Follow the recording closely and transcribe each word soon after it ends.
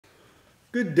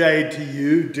Good day to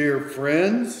you, dear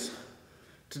friends.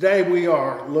 Today we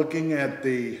are looking at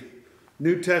the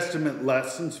New Testament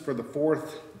lessons for the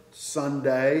fourth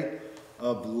Sunday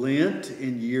of Lent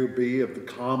in Year B of the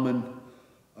Common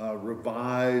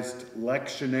Revised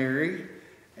Lectionary.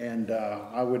 And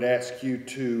I would ask you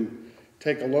to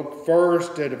take a look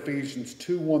first at Ephesians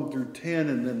 2:1-10,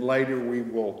 and then later we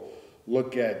will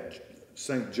look at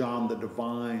St. John the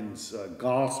Divine's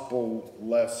gospel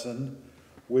lesson,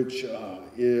 which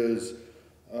is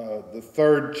the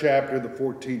third chapter, the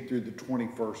 14th through the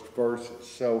 21st verses.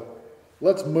 So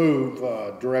let's move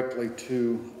directly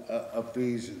to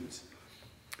Ephesians.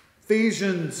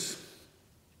 Ephesians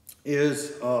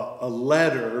is a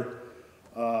letter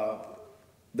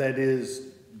that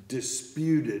is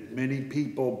disputed. Many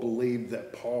people believe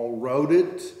that Paul wrote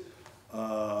it.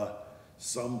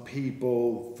 Some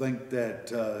people think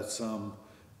that some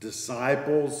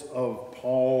disciples of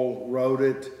Paul wrote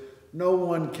it. No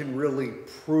one can really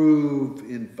prove,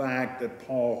 in fact, that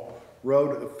Paul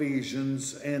wrote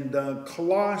Ephesians, and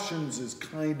Colossians is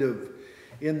kind of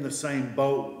in the same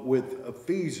boat with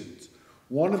Ephesians.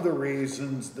 One of the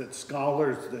reasons that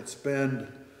scholars that spend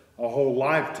a whole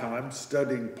lifetime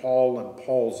studying Paul and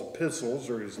Paul's epistles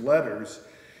or his letters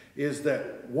is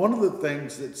that one of the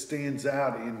things that stands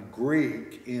out in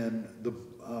Greek in the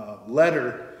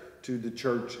letter to the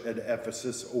church at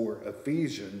Ephesus or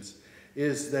Ephesians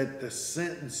is that the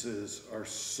sentences are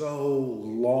so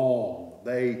long.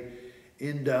 They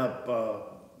end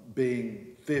up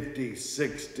being 50,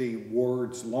 60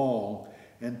 words long.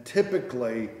 And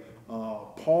typically,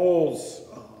 Paul's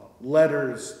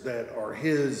letters that are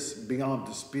his beyond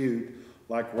dispute,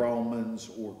 like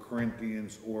Romans or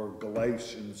Corinthians or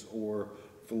Galatians or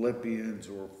Philippians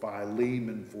or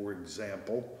Philemon, for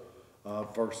example,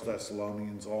 1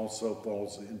 Thessalonians also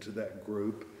falls into that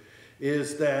group,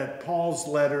 is that Paul's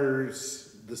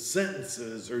letters, the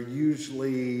sentences are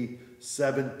usually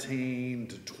 17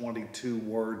 to 22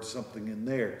 words, something in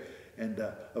there. And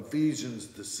Ephesians,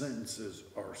 the sentences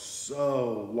are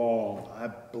so long. I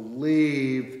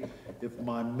believe, if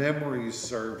my memory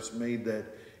serves me, that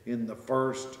in the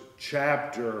first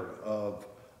chapter of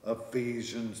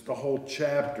Ephesians, the whole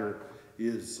chapter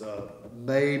is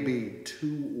maybe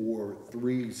 2 or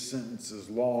 3 sentences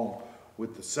long,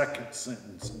 with the second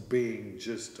sentence being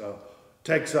just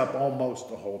takes up almost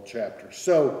the whole chapter.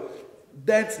 So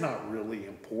that's not really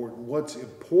important. What's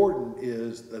important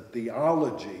is the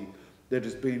theology that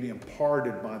is being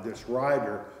imparted by this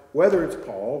writer, whether it's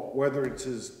Paul, whether it's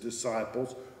his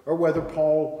disciples, or whether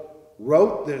Paul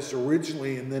wrote this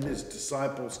originally and then his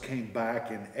disciples came back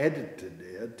and edited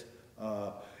it.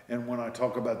 And when I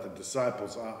talk about the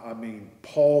disciples, I mean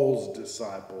Paul's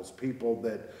disciples, people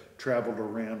that traveled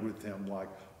around with him, like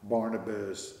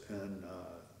Barnabas and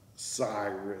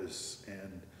Cyrus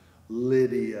and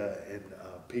Lydia and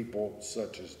people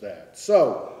such as that.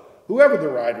 So, whoever the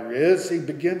writer is, he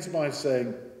begins by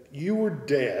saying, "You were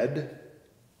dead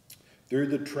through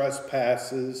the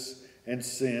trespasses and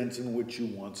sins in which you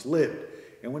once lived."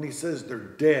 And when he says they're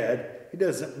dead, he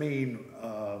doesn't mean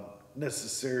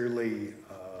necessarily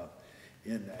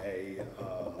in a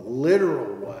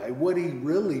literal way. What he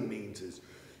really means is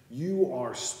you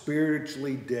are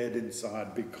spiritually dead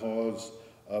inside because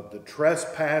of the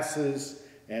trespasses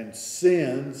and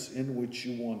sins in which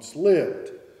you once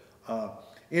lived.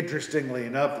 Interestingly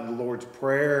enough, in the Lord's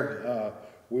Prayer,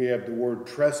 we have the word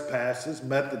trespasses.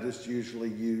 Methodists usually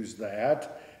use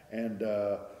that. And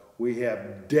we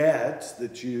have debts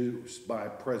that's used by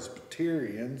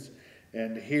Presbyterians.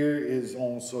 And here is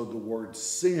also the word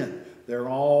sin. They're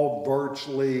all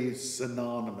virtually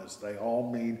synonymous. They all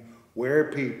mean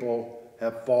where people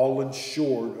have fallen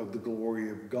short of the glory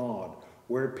of God,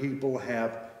 where people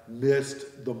have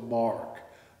missed the mark.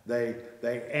 They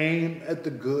aim at the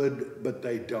good, but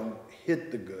they don't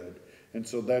hit the good. And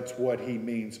so that's what he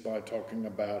means by talking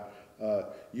about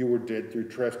you were dead through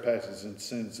trespasses and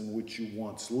sins in which you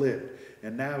once lived.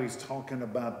 And now he's talking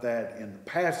about that in the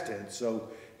past tense. So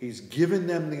he's given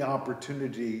them the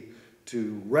opportunity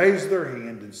to raise their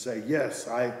hand and say, yes,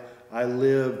 I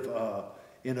live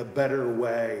in a better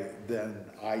way than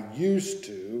I used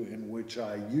to, in which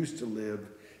I used to live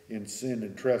in sin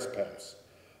and trespass.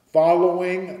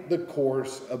 Following the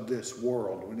course of this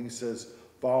world. When he says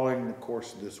following the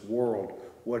course of this world,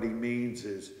 what he means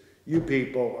is you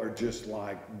people are just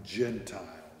like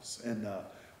Gentiles. And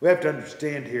we have to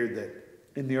understand here that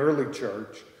in the early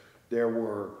church, there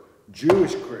were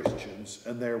Jewish Christians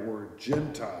and there were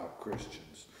Gentile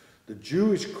Christians. The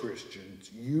Jewish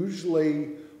Christians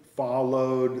usually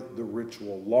followed the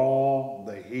ritual law,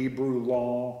 the Hebrew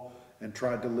law, and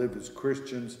tried to live as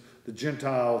Christians. the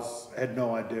Gentiles had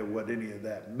no idea what any of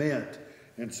that meant.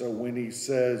 And so when he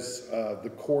says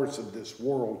the course of this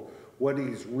world, what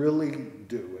he's really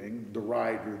doing, the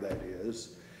writer that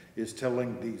is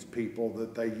telling these people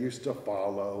that they used to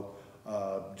follow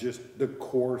just the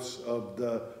course of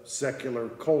the secular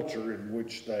culture in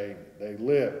which they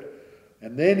lived.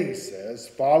 And then he says,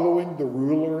 following the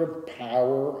ruler of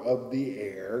power of the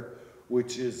air,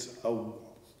 which is a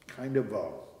kind of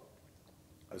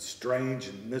a strange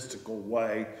and mystical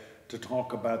way to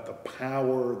talk about the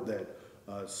power that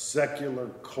secular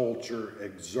culture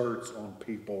exerts on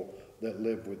people that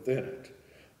live within it.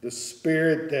 The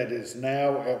spirit that is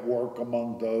now at work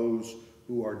among those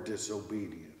who are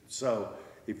disobedient. So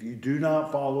if you do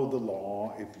not follow the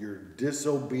law, if you're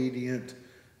disobedient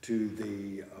to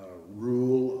the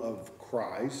rule of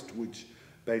Christ, which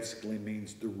basically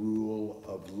means the rule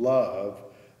of love,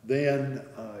 then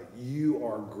you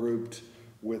are grouped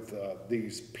with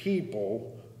these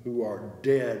people who are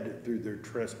dead through their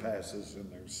trespasses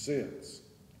and their sins.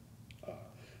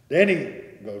 Then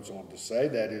he goes on to say,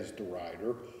 that is the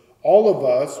writer, all of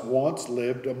us once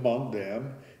lived among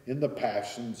them in the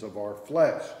passions of our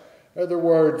flesh. In other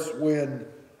words, when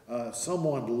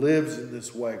someone lives in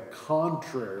this way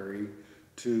contrary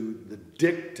to the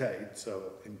dictates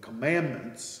and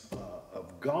commandments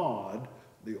of God,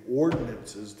 the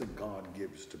ordinances that God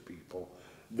gives to people,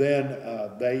 then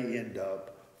they end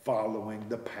up following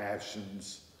the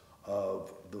passions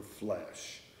of the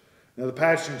flesh. Now, the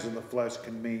passions of the flesh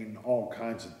can mean all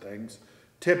kinds of things.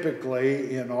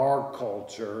 Typically, in our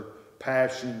culture,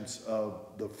 passions of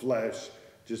the flesh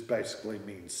just basically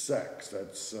means sex.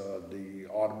 That's the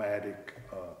automatic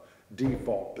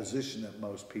default position that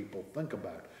most people think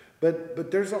about.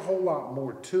 But there's a whole lot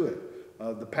more to it.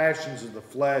 The passions of the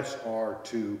flesh are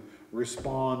to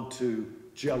respond to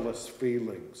jealous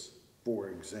feelings, for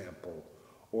example,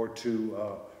 or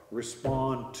to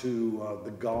respond to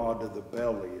the god of the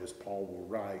belly, as Paul will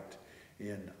write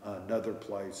in another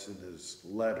place in his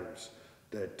letters,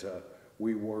 that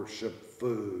we worship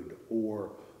food,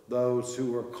 or those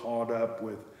who are caught up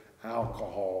with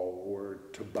alcohol or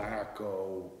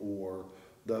tobacco, or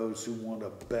those who want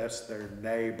to best their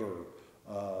neighbor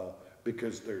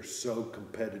because they're so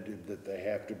competitive that they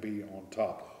have to be on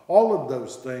top. All of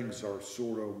those things are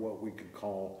sort of what we could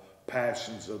call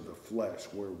passions of the flesh,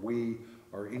 where we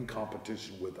are in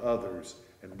competition with others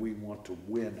and we want to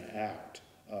win out.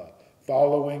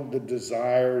 Following the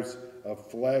desires of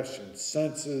flesh and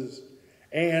senses,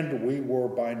 and we were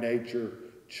by nature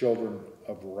children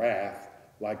of wrath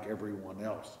like everyone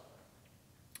else.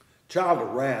 Child of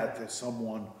wrath is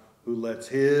someone who lets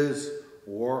his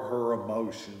or her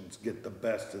emotions get the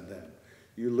best of them.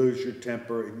 You lose your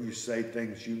temper and you say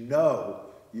things you know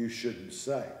you shouldn't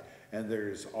say. And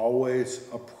there's always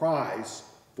a price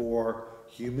for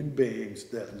human beings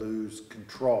that lose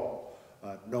control.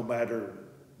 No matter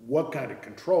what kind of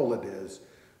control it is,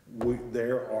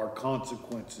 there are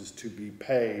consequences to be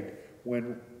paid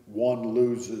when one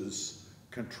loses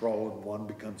control and one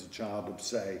becomes a child of,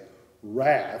 say,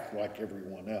 wrath like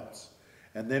everyone else.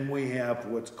 And then we have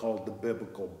what's called the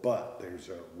biblical but. There's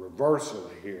a reversal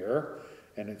here,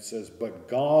 and it says, but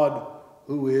God,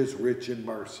 who is rich in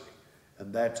mercy.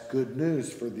 And that's good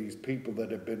news for these people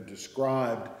that have been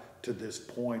described to this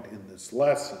point in this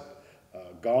lesson.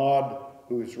 God,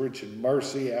 who is rich in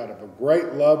mercy, out of a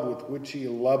great love with which he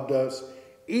loved us,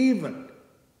 even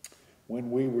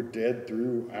when we were dead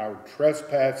through our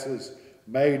trespasses,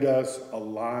 made us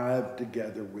alive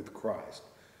together with Christ.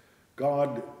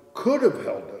 God could have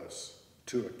held us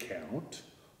to account,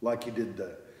 like he did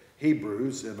the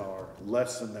Hebrews in our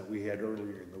lesson that we had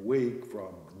earlier in the week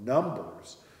from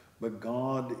Numbers. But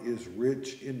God is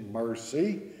rich in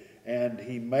mercy, and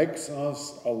he makes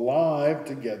us alive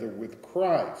together with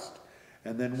Christ.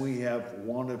 And then we have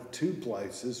one of two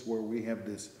places where we have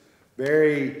this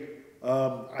very,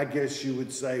 I guess you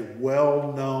would say,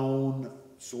 well-known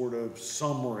sort of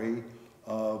summary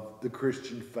of the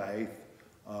Christian faith,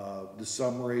 the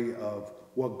summary of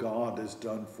what God has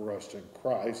done for us in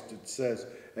Christ. It says,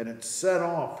 and it's set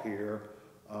off here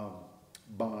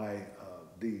by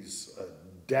these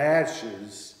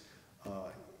dashes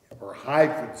or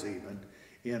hyphens even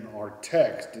in our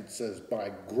text. It says,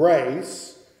 by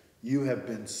grace you have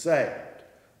been saved.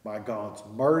 By God's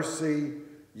mercy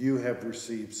you have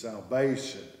received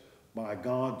salvation. By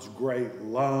God's great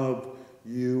love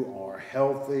you are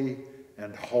healthy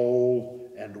and whole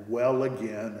and well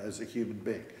again as a human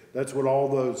being. That's what all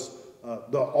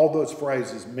those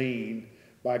phrases mean.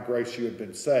 By grace you have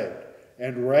been saved.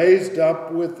 And raised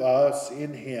up with us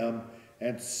in him,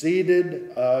 and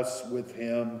seated us with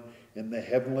him in the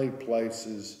heavenly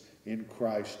places in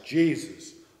Christ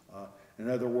Jesus. In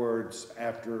other words,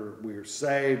 after we are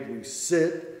saved, we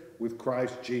sit with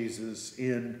Christ Jesus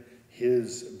in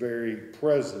his very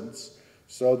presence,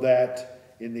 so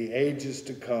that in the ages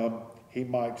to come he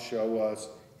might show us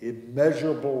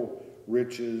immeasurable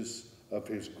riches of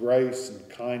his grace and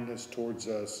kindness towards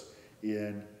us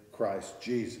in Christ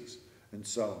Jesus. And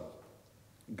so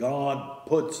God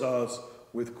puts us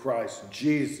with Christ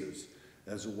Jesus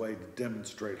as a way to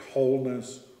demonstrate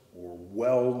wholeness or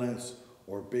wellness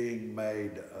or being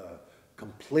made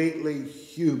completely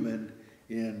human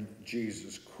in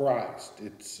Jesus Christ.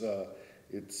 It's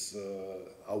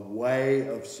a way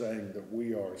of saying that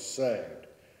we are saved.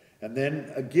 And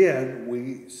then again,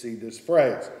 we see this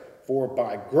phrase, for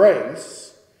by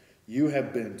grace you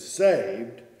have been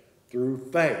saved through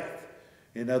faith.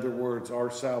 In other words, our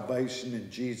salvation in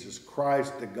Jesus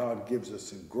Christ that God gives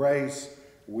us in grace,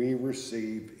 we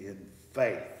receive in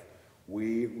faith.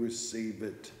 We receive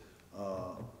it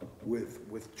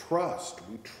with trust.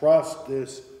 We trust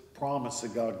this promise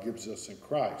that God gives us in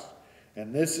Christ.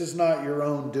 And this is not your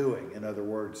own doing. In other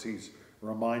words, he's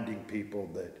reminding people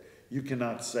that you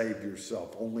cannot save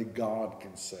yourself. Only God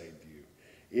can save you.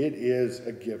 It is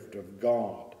a gift of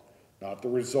God, not the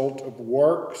result of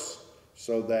works,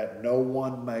 so that no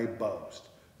one may boast.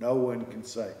 No one can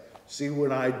say, see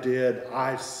what I did,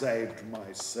 I saved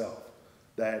myself.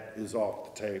 That is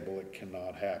off the table. It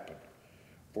cannot happen.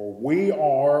 For we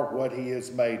are what he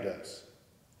has made us,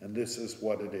 and this is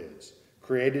what it is.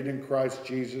 Created in Christ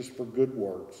Jesus for good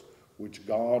works, which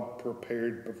God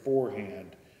prepared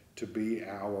beforehand to be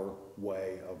our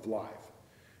way of life.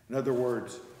 In other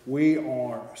words, we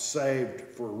are saved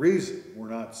for a reason. We're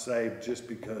not saved just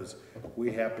because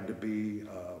we happen to be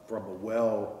from a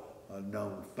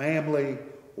well-known family,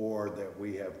 or that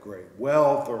we have great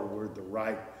wealth, or we're the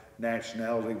right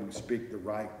nationality, we speak the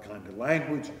right kind of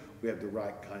language, we have the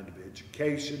right kind of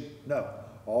education. No,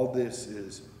 all this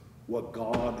is what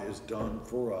God has done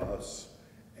for us,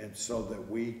 and so that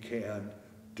we can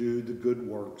do the good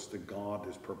works that God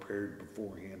has prepared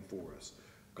beforehand for us.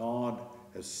 God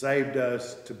has saved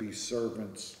us to be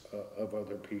servants of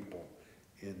other people.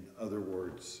 In other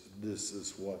words, this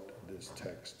is what this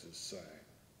text is saying.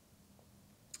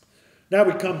 Now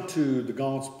we come to the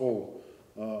gospel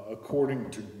according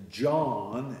to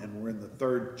John, and we're in the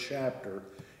 3rd chapter.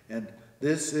 And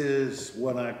this is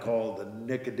what I call the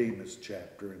Nicodemus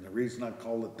chapter. And the reason I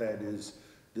call it that is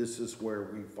this is where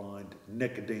we find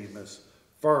Nicodemus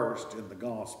first in the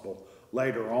gospel.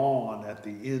 Later on, at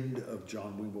the end of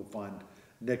John, we will find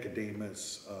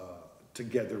Nicodemus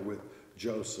together with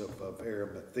Joseph of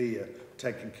Arimathea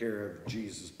taking care of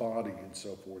Jesus' body and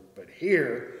so forth. But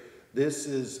here, this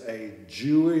is a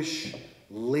Jewish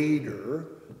leader,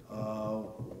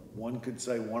 one could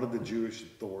say one of the Jewish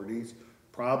authorities,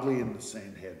 probably in the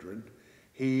Sanhedrin.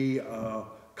 He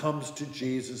comes to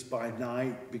Jesus by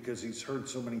night because he's heard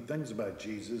so many things about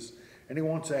Jesus, and he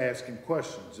wants to ask him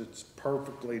questions. It's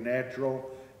perfectly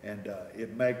natural, and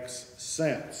it makes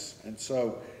sense. And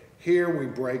so here we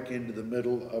break into the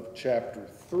middle of chapter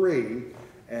 3,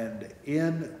 and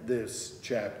in this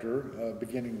chapter,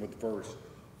 beginning with verse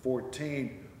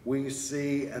 14, we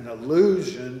see an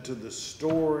allusion to the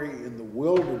story in the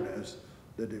wilderness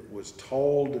that it was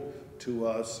told to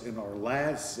us in our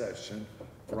last session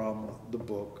from the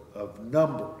book of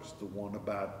Numbers, the one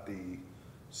about the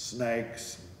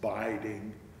snakes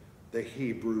biting the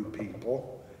Hebrew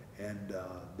people, and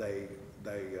they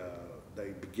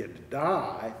begin to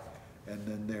die, and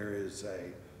then there is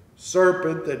a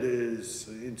serpent that is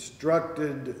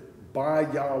instructed by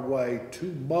Yahweh to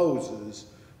Moses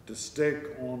to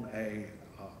stick on a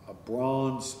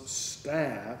bronze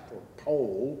staff or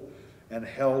pole and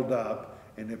held up,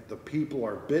 and if the people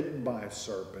are bitten by a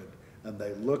serpent and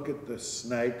they look at the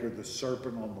snake or the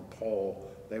serpent on the pole,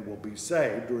 they will be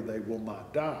saved or they will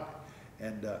not die.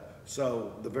 And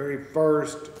so the very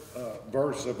first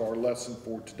verse of our lesson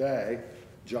for today,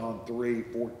 John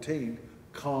 3:14,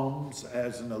 comes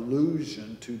as an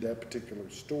allusion to that particular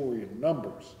story in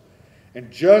Numbers.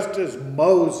 And just as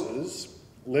Moses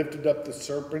lifted up the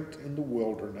serpent in the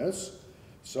wilderness,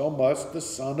 so must the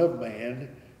Son of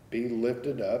Man be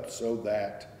lifted up, so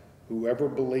that whoever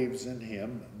believes in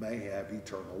him may have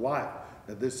eternal life.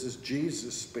 Now this is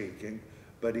Jesus speaking,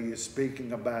 but he is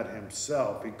speaking about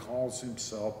himself. He calls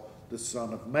himself the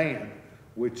Son of Man,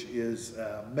 which is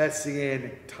a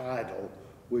messianic title,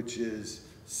 which is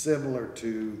similar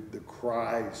to the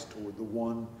Christ or the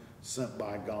one sent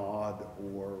by God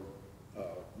or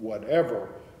whatever.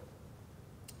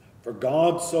 For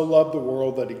God so loved the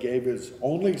world that he gave his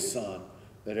only Son,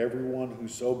 that everyone who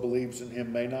so believes in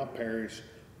him may not perish,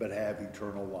 but have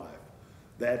eternal life.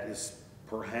 That is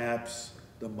perhaps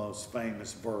the most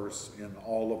famous verse in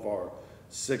all of our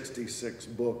 66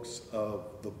 books of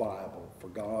the Bible. For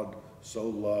God so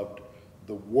loved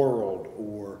the world,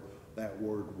 or that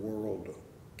word world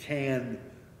can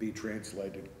be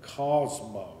translated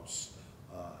cosmos.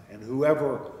 And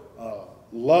whoever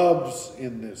loves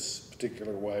in this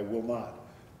particular way will not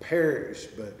perish,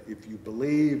 but if you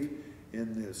believe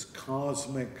in this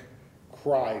cosmic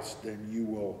Christ, then you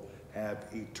will have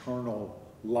eternal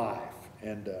life.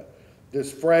 And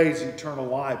this phrase, eternal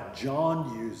life,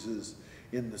 John uses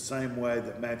in the same way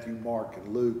that Matthew, Mark,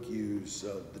 and Luke use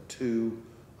the two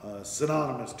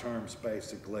synonymous terms,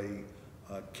 basically,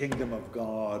 kingdom of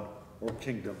God or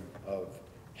kingdom of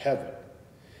heaven.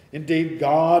 Indeed,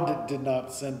 God did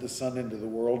not send the Son into the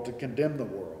world to condemn the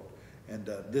world. And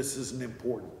this is an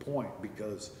important point,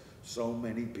 because so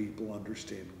many people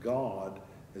understand God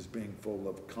as being full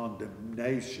of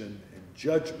condemnation and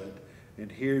judgment. And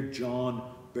here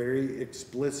John very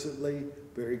explicitly,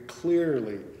 very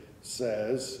clearly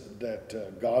says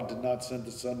that God did not send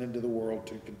the Son into the world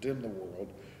to condemn the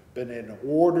world, but in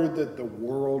order that the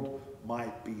world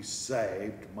might be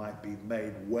saved, might be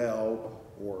made well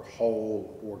or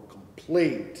whole or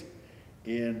complete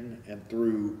in and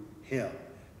through him.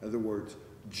 In other words,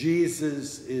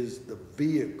 Jesus is the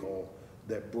vehicle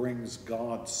that brings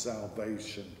God's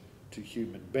salvation to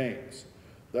human beings.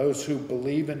 Those who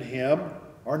believe in him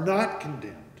are not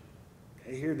condemned.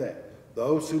 Okay, hear that.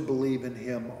 Those who believe in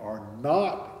him are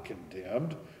not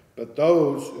condemned, but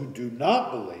those who do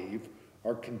not believe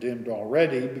are condemned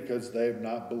already, because they have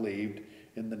not believed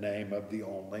in the name of the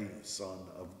only Son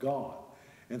of God.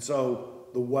 And so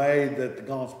the way that the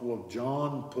Gospel of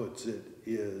John puts it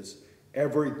is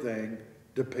everything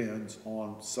depends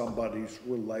on somebody's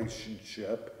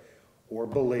relationship or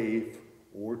belief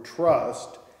or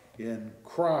trust in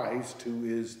Christ, who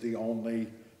is the only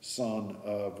Son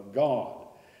of God.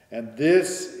 And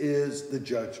this is the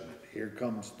judgment. Here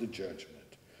comes the judgment.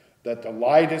 That the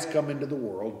light has come into the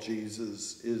world.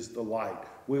 Jesus is the light.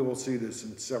 We will see this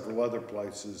in several other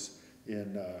places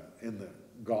in the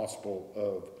Gospel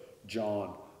of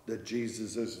John, that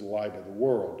Jesus is the light of the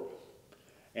world.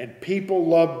 And people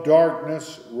love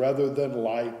darkness rather than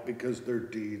light, because their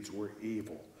deeds were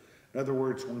evil. In other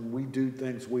words, when we do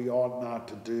things we ought not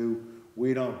to do,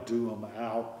 we don't do them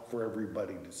out for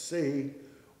everybody to see.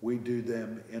 We do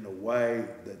them in a way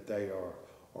that they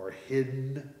are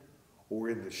hidden, or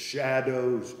in the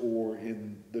shadows, or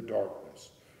in the darkness.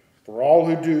 For all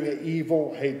who do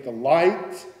evil hate the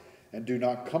light and do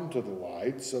not come to the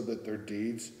light, so that their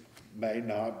deeds may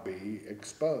not be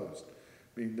exposed.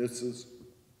 I mean, this is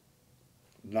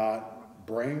not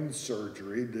brain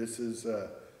surgery. This is a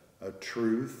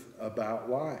truth about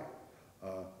life.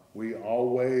 We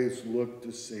always look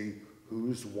to see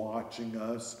who's watching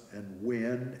us and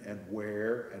when and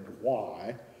where and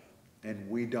why, and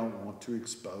we don't want to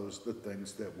expose the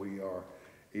things that we are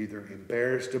either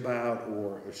embarrassed about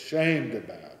or ashamed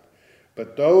about.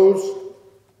 But those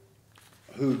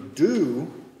who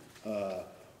do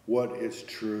what is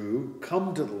true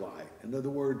come to the light. In other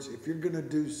words, if you're going to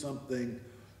do something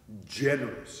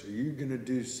generous, or you're going to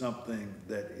do something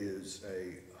that is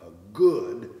a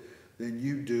good, then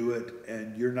you do it,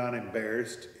 and you're not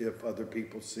embarrassed if other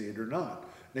people see it or not.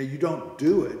 Now, you don't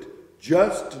do it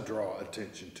just to draw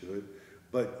attention to it,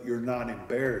 but you're not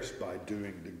embarrassed by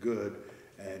doing the good,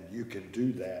 and you can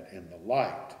do that in the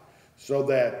light, so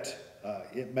that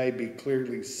it may be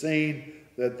clearly seen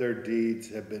that their deeds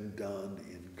have been done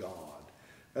in God.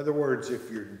 In other words,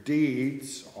 if your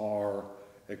deeds are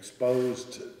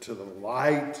exposed to the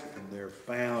light and they're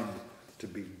found to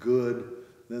be good,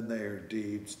 then they are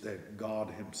deeds that God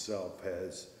himself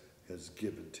has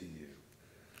given to you.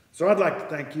 So I'd like to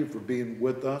thank you for being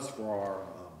with us for our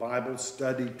Bible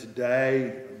study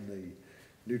today, in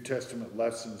the New Testament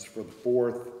lessons for the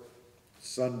fourth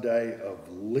Sunday of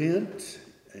Lent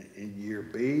in year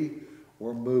B.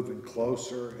 We're moving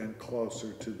closer and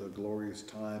closer to the glorious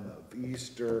time of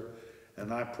Easter,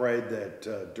 and I pray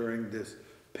that during this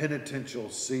penitential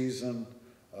season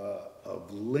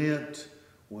of Lent,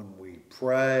 when we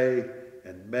pray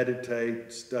and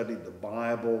meditate, study the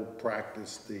Bible,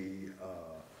 practice the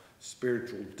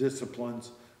spiritual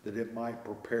disciplines, that it might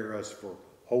prepare us for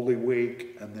Holy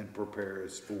Week and then prepare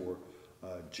us for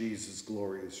Jesus'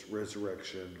 glorious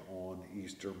resurrection on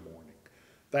Easter morning.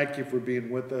 Thank you for being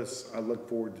with us. I look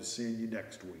forward to seeing you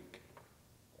next week.